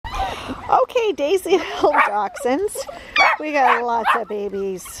Okay, Daisy Hill Dachshunds. We got lots of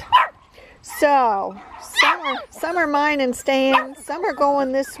babies. So, some are mine and staying. Some are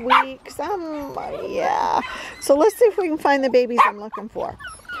going this week. Some, yeah. So let's see if we can find the babies I'm looking for.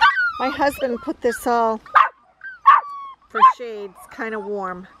 My husband put this all for shade. It's kind of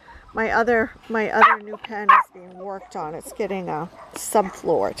warm. My other new pen is being worked on. It's getting a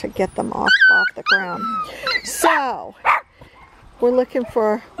subfloor to get them off the ground. So, we're looking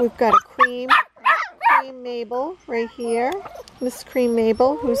for, we've got a Cream Mabel right here. Miss Cream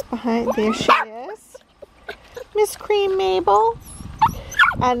Mabel, who's behind, there she is. Miss Cream Mabel.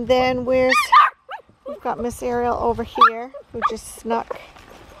 And then we've got Miss Ariel over here, who just snuck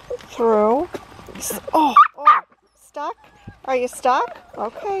through. Oh, stuck? Are you stuck?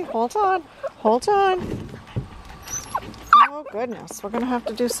 Okay, hold on. Hold on. Oh, goodness. We're going to have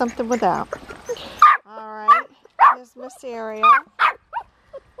to do something with that. All right. There's Miss Ariel.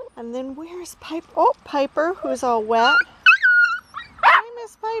 And then where's Piper? Oh, Piper, who's all wet. Hi,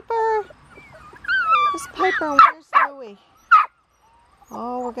 Miss Piper. Miss Piper, where's Louie?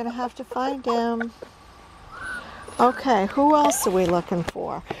 Oh, we're going to have to find him. Okay, who else are we looking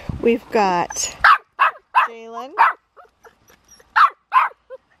for? We've got Jalen.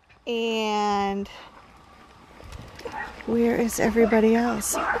 And where is everybody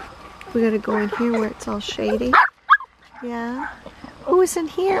else? We gotta go in here where it's all shady. Yeah. Who is in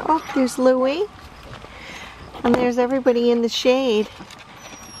here? Oh, there's Louie. And there's everybody in the shade.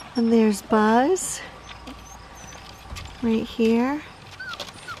 And there's Buzz. Right here.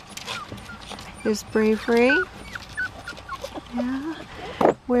 There's Bravery. Yeah.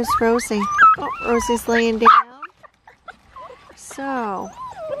 Where's Rosie? Oh, Rosie's laying down. So,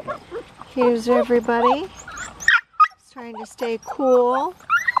 here's everybody. Just trying to stay cool.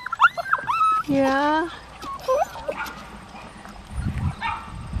 Yeah.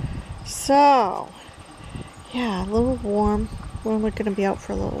 So, yeah, a little warm. We're only going to be out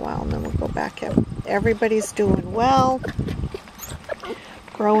for a little while and then we'll go back in. Everybody's doing well.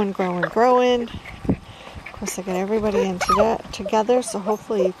 Growing. Of course, I got everybody in together, so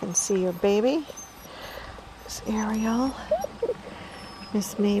hopefully you can see your baby. There's Ariel.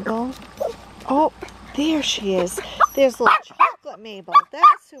 Miss Mabel. Oh, there she is. There's little chocolate Mabel.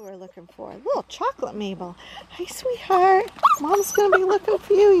 That's who we're looking for. Little chocolate Mabel. Hi, sweetheart. Mom's going to be looking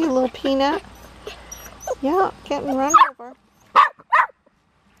for you, you little peanut. Yeah, getting run over.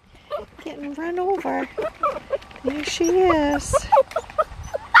 Getting run over. There she is.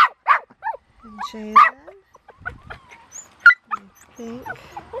 And Jalen. I think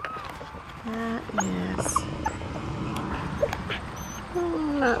that is...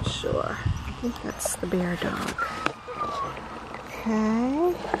 I'm not sure. I think that's the bear dog.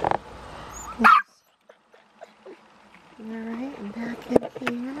 Okay. Alright, and back in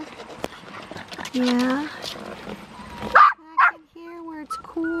here. Yeah. Back in here where it's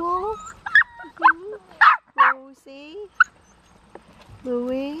cool. Rosie.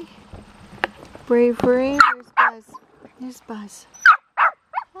 Louie. Bravery. Where's Buzz? There's Buzz.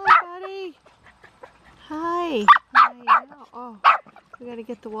 Hi, buddy. Hi. Oh, we gotta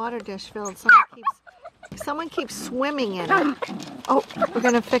get the water dish filled. Someone keeps swimming in it. Oh, we're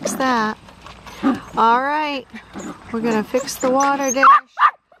gonna fix that. All right, we're gonna fix the water dish.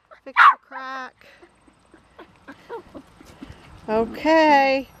 Fix the crack.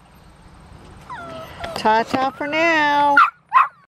 Okay. Ta-ta for now.